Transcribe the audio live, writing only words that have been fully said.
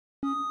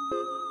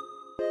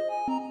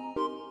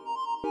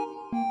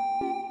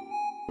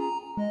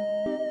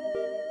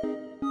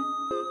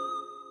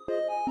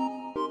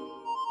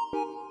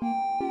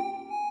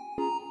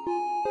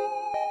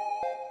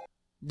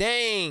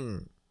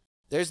Dang!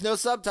 There's no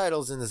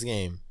subtitles in this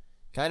game.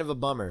 Kind of a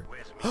bummer.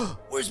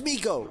 Where's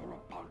Miko? You're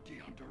a bounty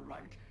hunter,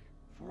 right?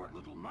 For a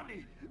little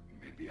money,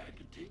 maybe I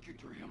can take you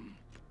to him.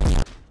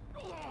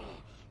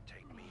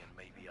 Take me and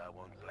maybe I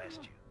won't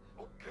blast you.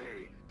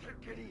 Okay,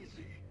 take it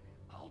easy.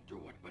 I'll do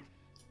it, but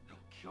they'll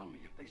kill me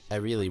if they see I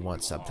really me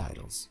want along.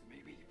 subtitles.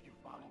 Maybe if you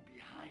follow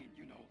behind,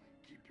 you know,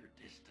 keep your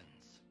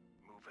distance.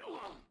 Move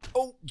it.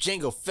 Oh,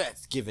 Jango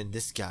Fett's giving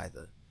this guy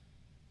the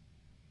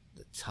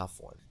tough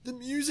one. The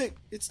music,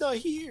 it's not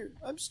here.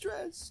 I'm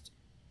stressed.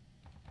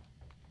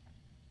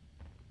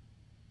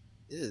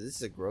 Ew, this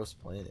is a gross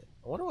planet.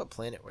 I wonder what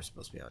planet we're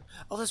supposed to be on.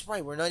 Oh, that's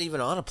right. We're not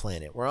even on a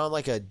planet. We're on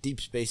like a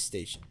deep space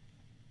station.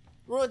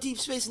 We're on Deep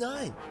Space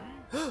Nine.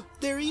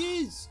 There he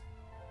is.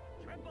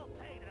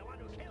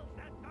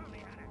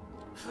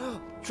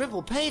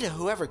 Triple pay to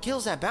whoever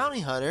kills that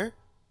bounty hunter.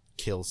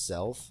 Kill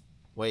self.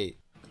 Wait.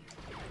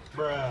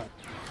 Bruh.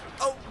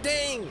 Oh,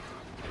 dang.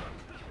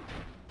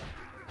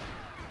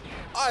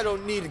 I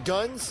don't need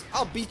guns.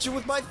 I'll beat you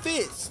with my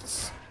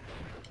fists.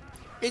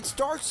 It's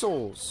Dark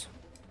Souls.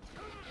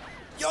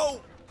 Yo.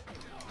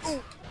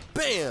 Ooh.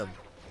 Bam.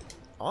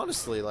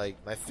 Honestly,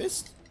 like, my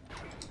fist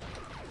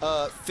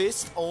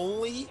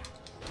only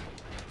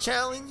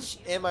challenge.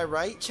 Am I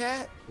right,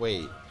 chat?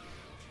 Wait.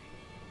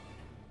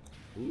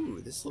 Ooh,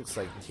 this looks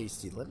like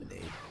tasty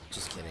lemonade.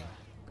 Just kidding.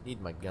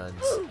 Need my guns.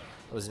 That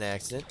was an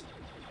accident.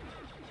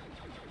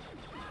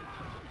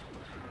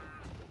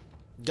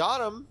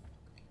 Got him.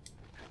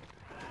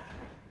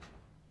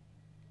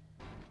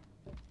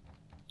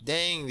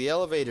 Dang, the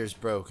elevator's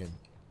broken.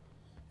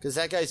 Because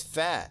that guy's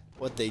fat.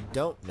 What they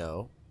don't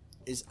know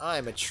is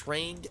I'm a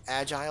trained,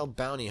 agile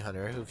bounty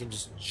hunter who can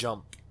just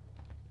jump.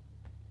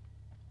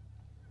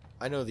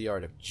 I know the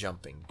art of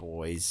jumping,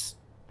 boys.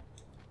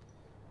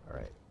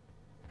 Alright.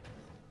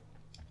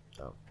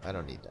 Oh, I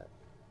don't need that.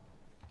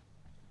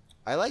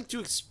 I like to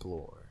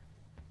explore.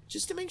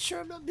 Just to make sure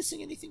I'm not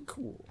missing anything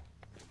cool.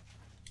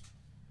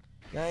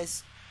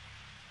 Guys.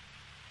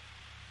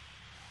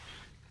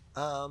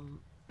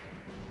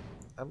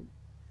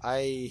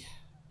 I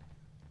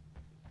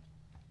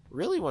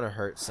really want to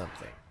hurt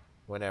something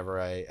whenever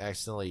I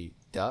accidentally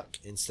duck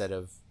instead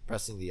of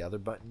pressing the other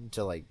button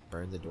to like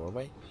burn the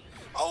doorway.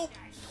 Oh!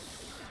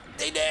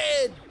 They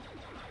did!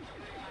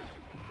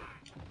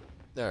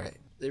 Alright.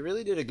 They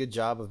really did a good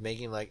job of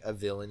making like a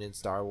villain in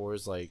Star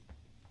Wars like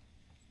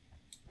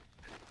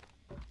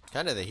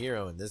kind of the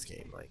hero in this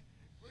game. Like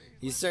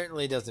he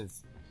certainly doesn't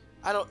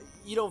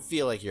you don't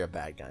feel like you're a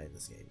bad guy in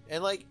this game.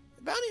 And like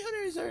bounty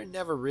hunters are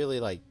never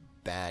really like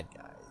bad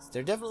guys.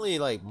 They're definitely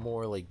like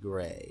more like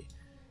gray.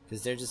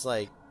 Because they're just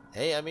like,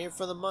 hey, I'm here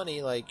for the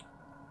money, like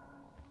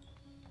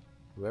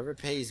whoever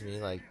pays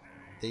me, like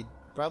they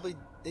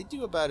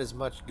do about as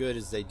much good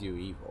as they do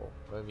evil.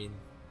 I mean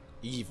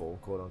evil,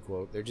 quote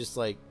unquote. They're just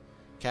like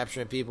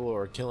capturing people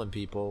or killing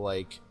people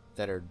like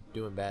that are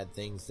doing bad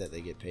things that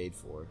they get paid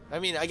for. I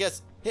mean, I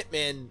guess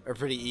hitmen are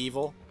pretty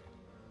evil.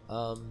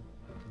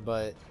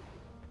 But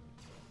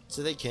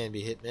so they can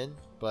be hitmen,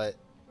 but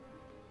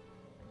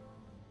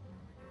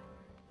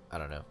I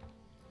don't know.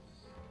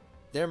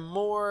 They're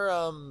more,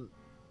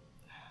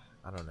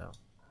 I don't know.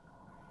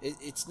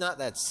 It's not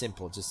that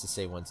simple just to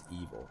say one's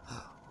evil.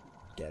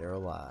 Dead or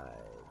alive.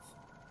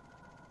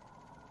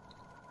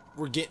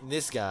 We're getting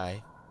this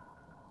guy.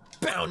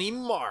 Bounty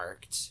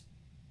marked.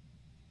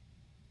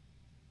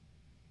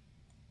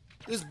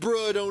 This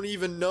bruh don't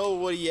even know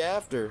what he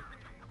after.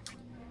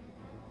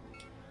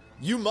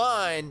 You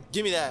mine.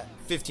 Give me that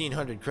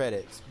 1,500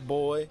 credits,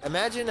 boy.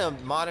 Imagine a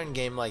modern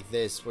game like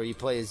this where you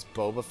play as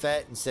Boba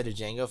Fett instead of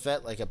Jango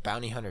Fett, like a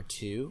Bounty Hunter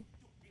 2.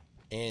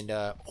 And,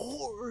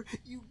 or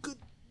you could,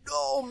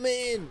 oh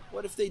man,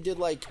 what if they did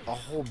like a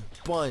whole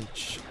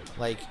bunch?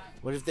 Like,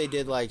 what if they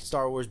did like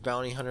Star Wars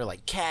Bounty Hunter,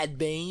 like Cad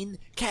Bane?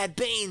 Cad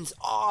Bane's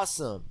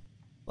awesome.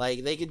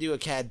 Like, they could do a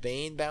Cad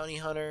Bane Bounty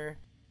Hunter.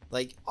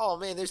 Like, oh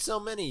man, there's so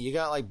many. You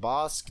got like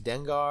Bosk,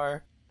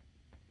 Dengar,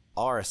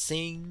 Aura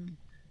Singh.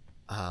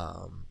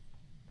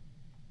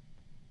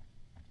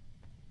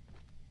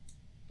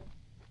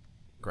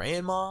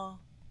 Grandma?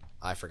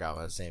 I forgot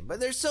what I was saying. But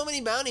there's so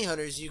many bounty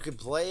hunters you could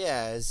play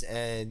as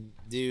and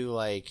do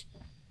like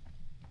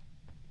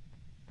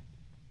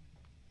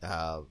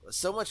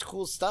so much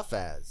cool stuff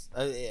as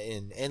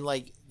and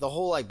like the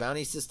whole like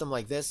bounty system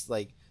like this,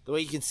 like the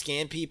way you can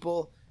scan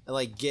people and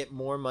like get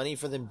more money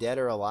for them dead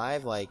or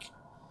alive, like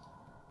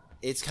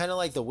it's kind of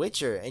like The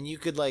Witcher, and you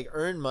could like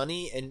earn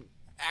money and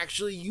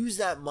actually use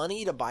that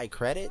money to buy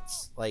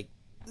credits. Like,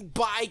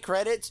 buy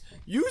credits,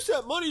 use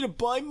that money to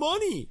buy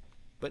money.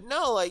 But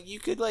no, like you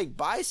could like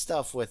buy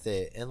stuff with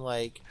it, and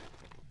like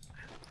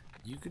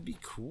you could be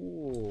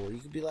cool. You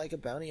could be like a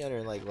bounty hunter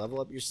and like level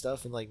up your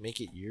stuff and like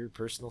make it your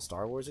personal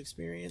Star Wars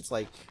experience.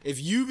 Like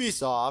if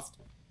Ubisoft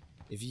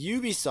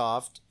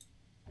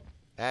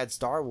had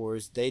Star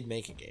Wars, they'd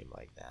make a game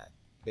like that.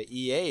 But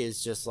EA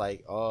is just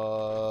like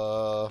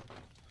 6-hour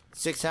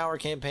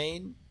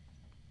campaign.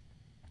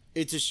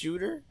 It's a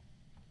shooter?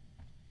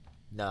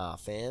 Nah,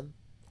 fam.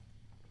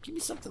 Give me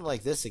something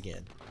like this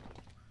again.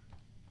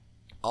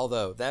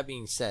 Although, that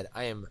being said,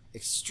 I am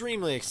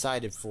extremely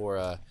excited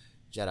for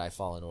Jedi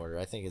Fallen Order.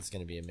 I think it's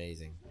going to be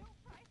amazing.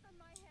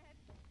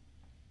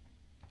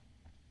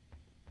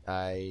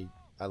 I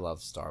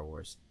love Star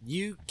Wars.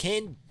 You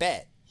can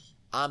bet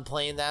I'm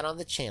playing that on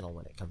the channel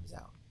when it comes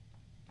out.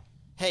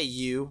 Hey,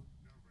 you.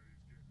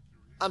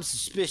 I'm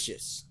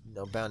suspicious.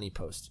 No bounty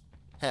post.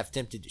 Half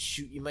tempted to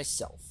shoot you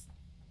myself.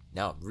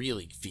 Now I'm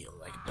really feeling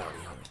like a bounty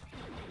hunter.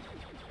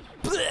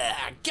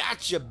 Blah,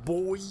 gotcha,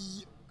 boy.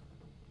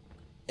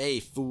 Hey,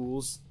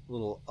 fools.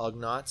 Little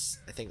Ugnaughts.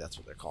 I think that's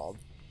what they're called.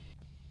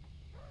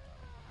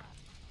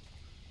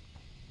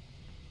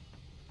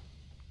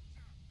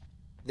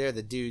 They're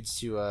the dudes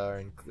who are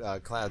in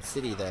Cloud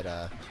City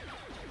that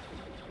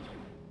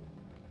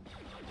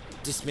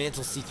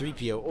dismantle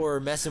C-3PO or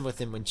messing with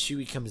him when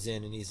Chewie comes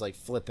in and he's like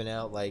flipping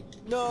out like,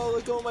 no,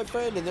 let go of my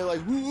friend, and they're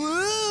like,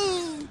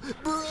 whoa,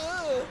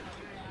 bruh.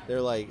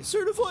 They're like,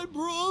 certified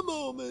bra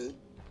moment.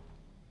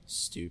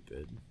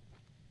 Stupid.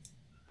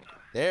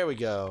 There we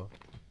go.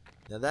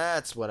 Now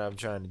that's what I'm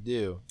trying to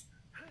do.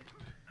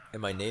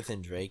 Am I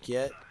Nathan Drake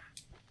yet?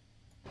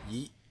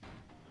 Yeet.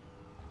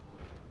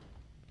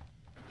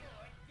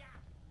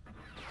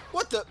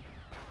 What the?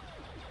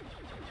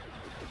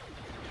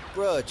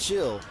 Bruh,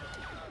 chill.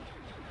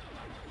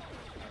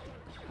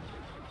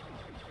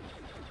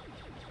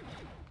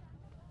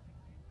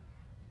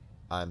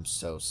 I'm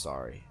so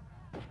sorry.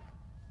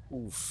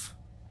 Oof.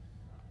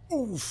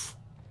 Oof.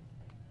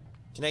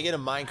 Can I get a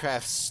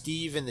Minecraft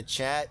Steve in the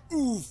chat?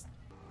 Oof.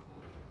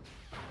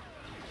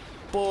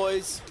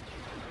 Boys,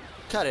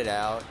 cut it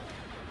out.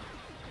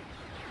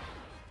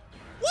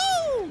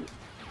 Woo!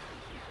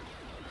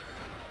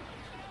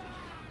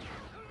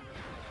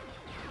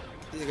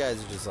 These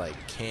guys are just like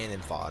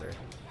cannon fodder.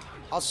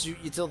 I'll shoot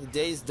you till the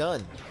day's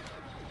done.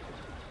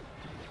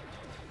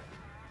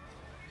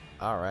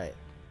 Alright.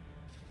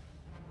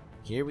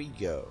 Here we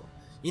go.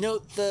 You know,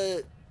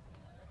 the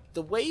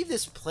way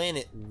this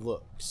planet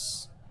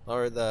looks,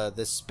 or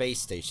the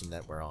space station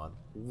that we're on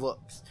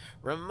looks,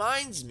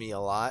 reminds me a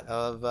lot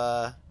of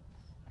I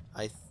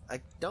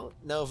don't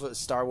know if it was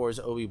Star Wars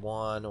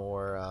Obi-Wan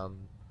or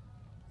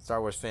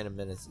Star Wars Phantom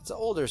Menace. It's an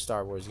older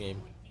Star Wars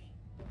game.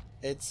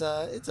 It's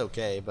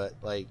okay, but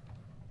like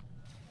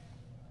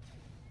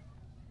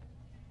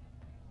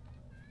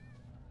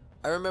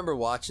I remember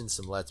watching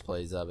some Let's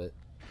Plays of it.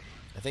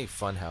 I think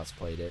Funhouse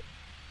played it.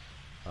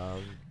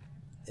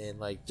 And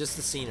like just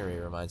the scenery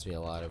reminds me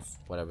a lot of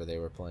whatever they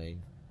were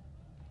playing.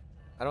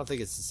 I don't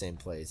think it's the same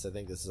place. I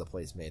think this is a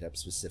place made up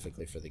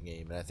specifically for the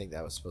game, and I think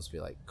that was supposed to be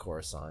like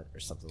Coruscant or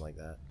something like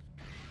that.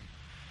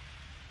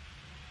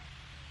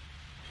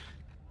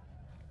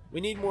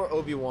 We need more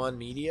Obi-Wan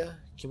media.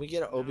 Can we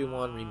get an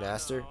Obi-Wan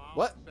remaster?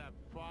 What?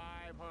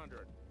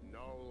 500,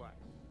 no less.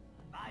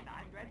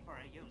 500 for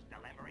a used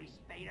delivery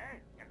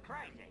speeder? You're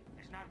crazy.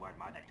 It's not worth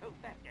more than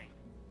 250.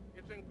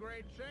 It's in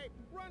great shape.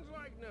 Runs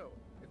like new.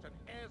 It's an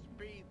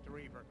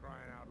SB3 for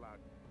crying out loud.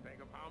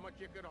 Think of how much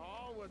you could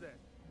haul with it.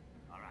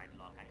 All right,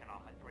 look, I can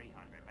offer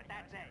 300, but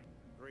that's it.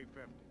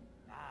 350.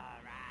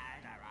 All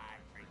right,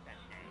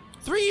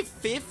 350.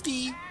 350?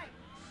 Hey,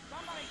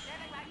 somebody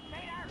getting that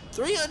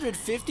speeder?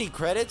 350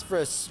 credits for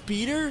a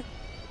speeder?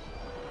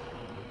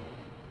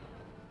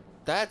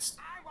 That's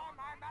I want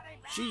my money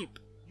back. cheap.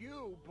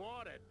 You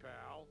bought it,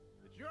 pal.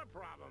 It's your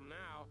problem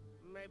now.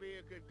 Maybe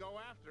you could go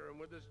after him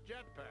with this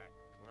jetpack.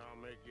 I'll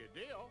make you a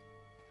deal.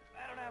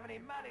 I don't have any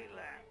money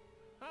left.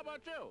 How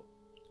about you?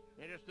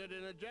 Interested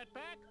in a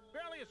jetpack?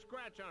 Barely a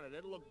scratch on it.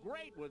 It'll look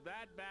great with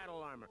that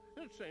battle armor.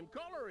 It's same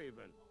color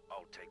even.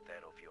 I'll take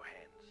that off your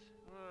hands.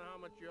 How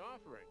much you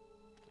offering?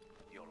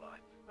 Your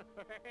life.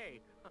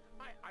 Hey,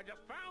 I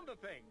just found the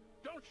thing.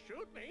 Don't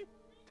shoot me.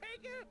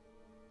 Take it.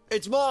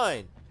 It's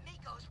mine.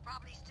 Nico's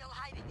probably still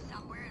hiding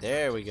somewhere.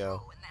 There we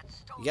go.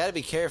 You gotta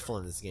be careful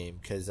in this game,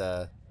 because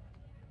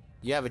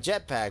you have a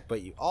jetpack,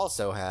 but you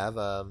also have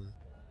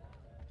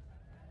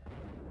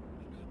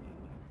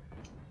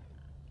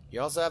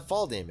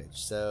fall damage,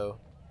 so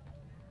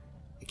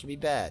it can be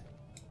bad.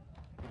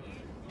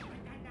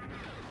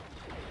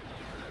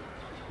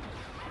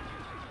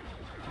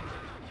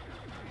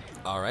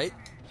 Alright.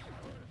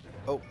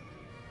 Oh.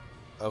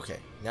 Okay.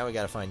 Now we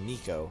gotta find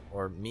Nico.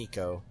 Or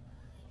Miko.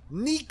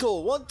 Nico,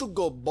 want to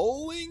go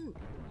bowling?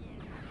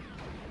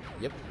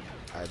 Yep.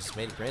 I just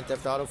made a Grand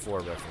Theft Auto 4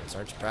 reference.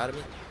 Aren't you proud of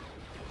me?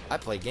 I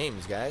play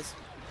games, guys.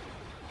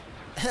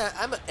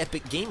 I'm an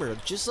epic gamer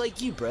just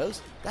like you,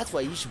 bros. That's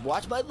why you should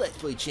watch my Let's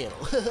Play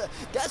channel.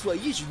 That's why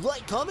you should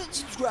like, comment,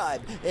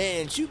 subscribe,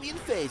 and shoot me in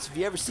the face if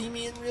you ever see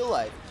me in real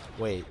life.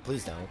 Wait,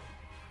 please don't.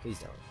 Please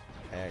don't.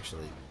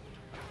 Actually,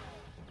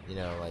 you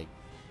know, like,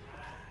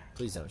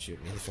 please don't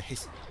shoot me in the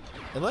face.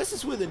 Unless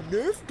it's with a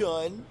Nerf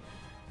gun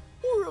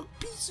or a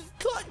piece of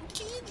cotton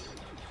candy.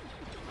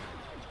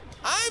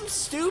 I'm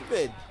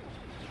stupid.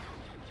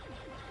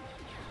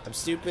 I'm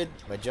stupid,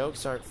 my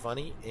jokes aren't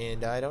funny,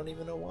 and I don't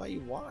even know why you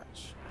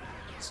watch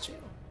this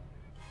channel.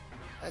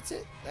 That's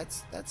it.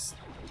 That's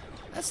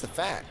the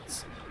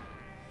facts.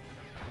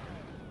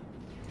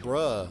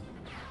 Bruh.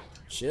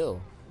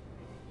 Chill.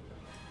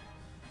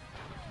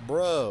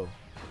 Bro.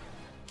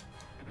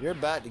 You're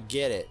about to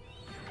get it.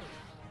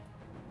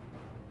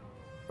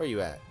 Where you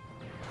at?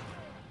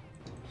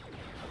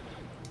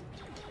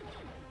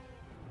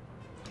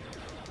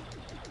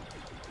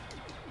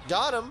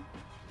 Got him.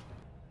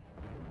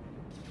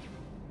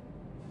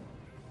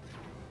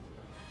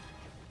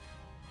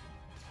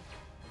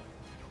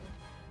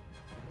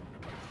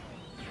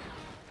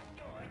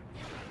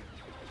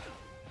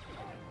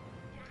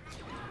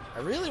 I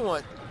really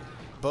want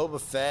Boba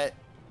Fett,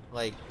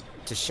 like,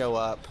 to show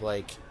up,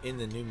 like, in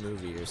the new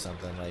movie or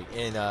something, like,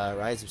 in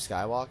Rise of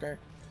Skywalker.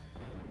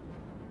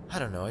 I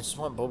don't know, I just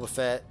want Boba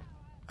Fett.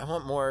 I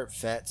want more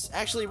Fetts.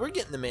 Actually, we're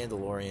getting the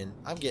Mandalorian.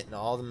 I'm getting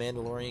all the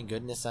Mandalorian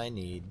goodness I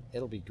need.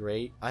 It'll be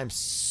great. I'm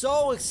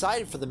so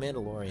excited for the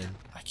Mandalorian.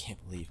 I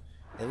can't believe.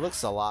 It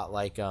looks a lot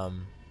like,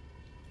 I'm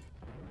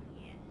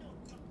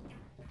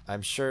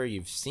sure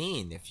you've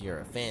seen if you're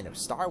a fan of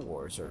Star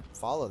Wars or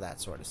follow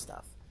that sort of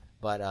stuff.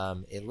 But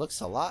it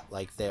looks a lot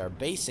like they are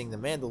basing the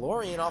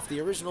Mandalorian off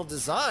the original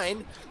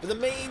design for the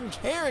main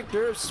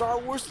character of Star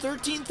Wars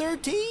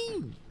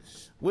 1313,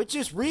 which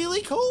is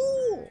really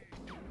cool.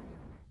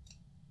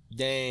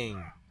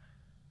 Dang.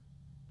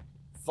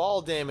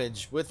 Fall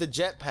damage with the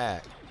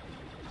jetpack.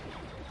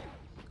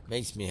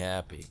 Makes me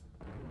happy.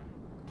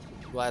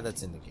 Glad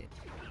that's in the game.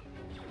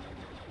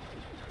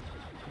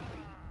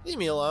 Leave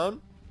me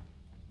alone,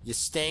 you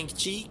stank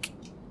cheek.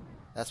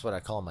 That's what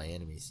I call my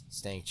enemies,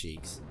 stank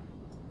cheeks.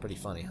 Pretty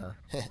funny, huh?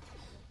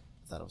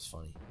 Thought it was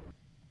funny.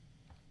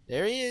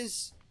 There he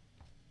is.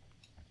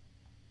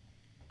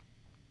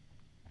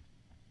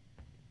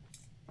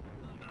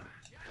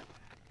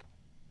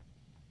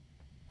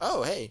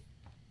 Oh, hey.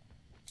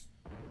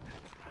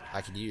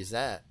 I could use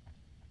that.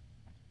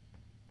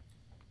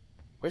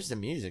 Where's the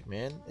music,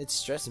 man? It's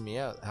stressing me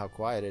out how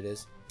quiet it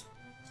is.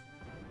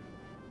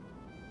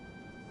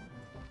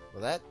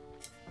 Well, that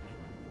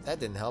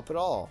didn't help at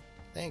all.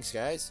 Thanks,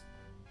 guys.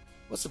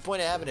 What's the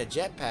point of having a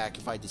jetpack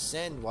if I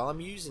descend while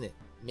I'm using it?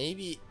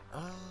 Maybe,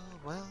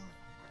 well,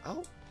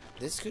 oh,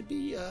 this could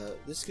be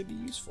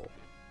useful.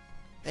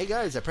 Hey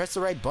guys, I pressed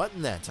the right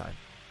button that time.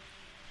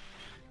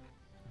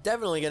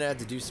 Definitely gonna have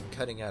to do some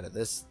cutting out of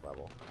this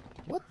level.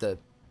 What the?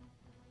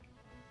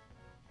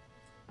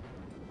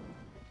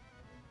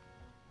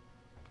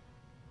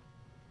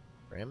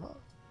 Grandma?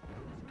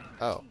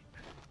 Oh.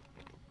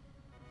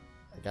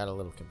 I got a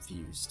little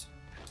confused.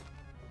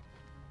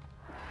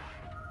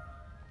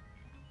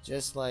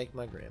 Just like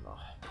my grandma.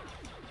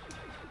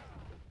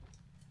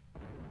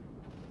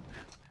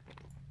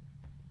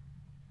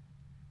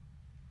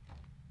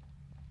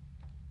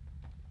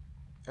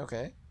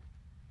 Okay.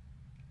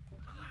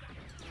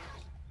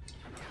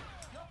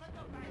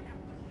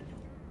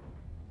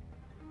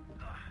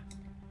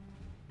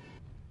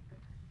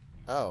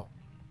 Oh.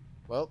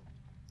 Well,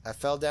 I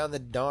fell down the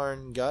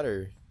darn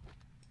gutter.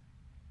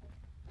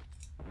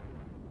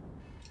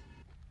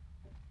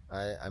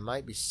 I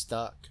might be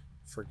stuck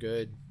for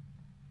good.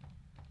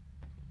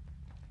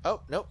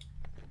 Oh, nope.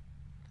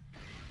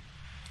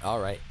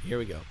 Alright, here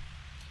we go.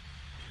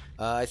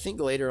 I think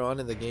later on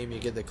in the game you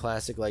get the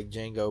classic, like,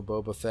 Jango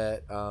Boba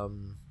Fett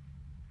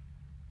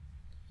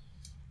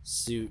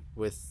suit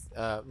with,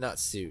 not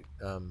suit,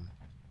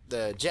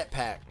 the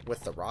jetpack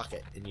with the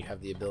rocket, and you have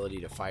the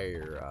ability to fire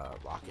your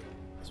rocket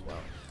as well.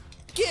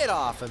 Get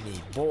off of me,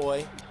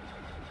 boy!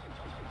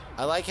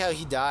 I like how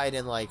he died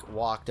and, like,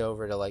 walked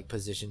over to, like,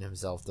 position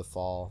himself to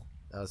fall.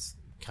 That was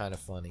kind of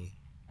funny.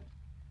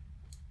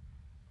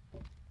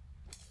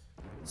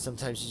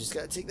 Sometimes you just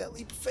gotta take that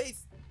leap of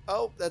faith.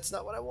 Oh, that's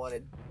not what I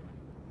wanted.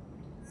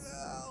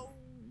 Oh,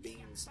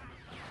 beams.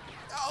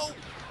 Oh!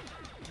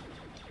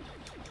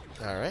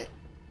 Alright.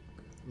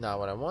 Not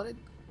what I wanted.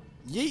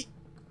 Yeet!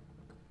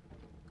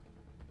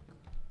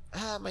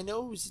 Ah, my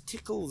nose, it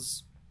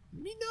tickles.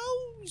 Me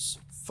nose!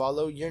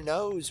 Follow your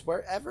nose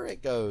wherever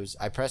it goes.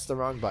 I pressed the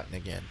wrong button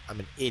again. I'm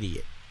an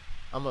idiot.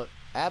 I'm an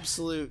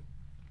absolute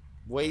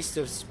waste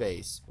of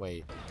space.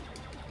 Wait.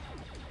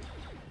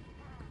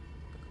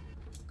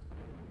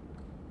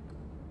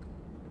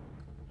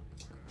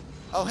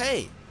 Oh,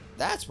 hey!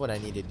 That's what I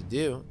needed to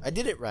do. I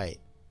did it right.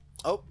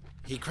 Oh,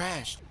 he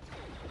crashed.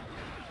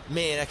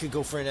 Man, I could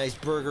go for a nice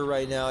burger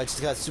right now. I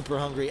just got super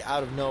hungry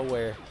out of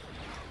nowhere.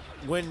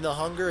 When the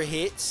hunger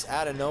hits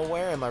out of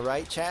nowhere, am I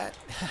right, chat?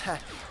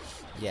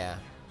 Yeah.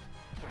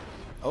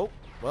 Oh,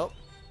 well.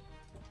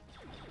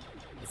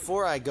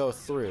 Before I go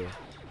through,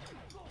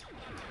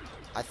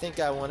 I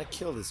think I want to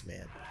kill this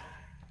man.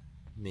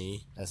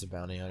 Me, as a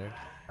bounty hunter.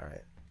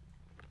 Alright.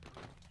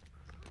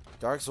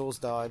 Dark Souls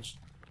dodge.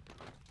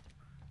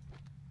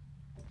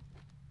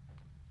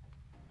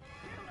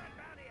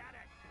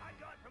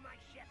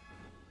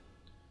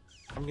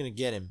 I'm gonna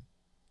get him.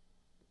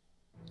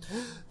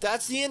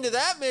 That's the end of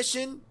that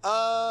mission.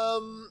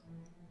 Grandma?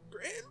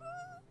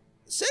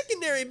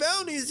 Secondary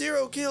bounty,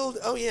 0 killed.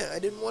 Oh yeah, I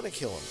didn't want to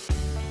kill him.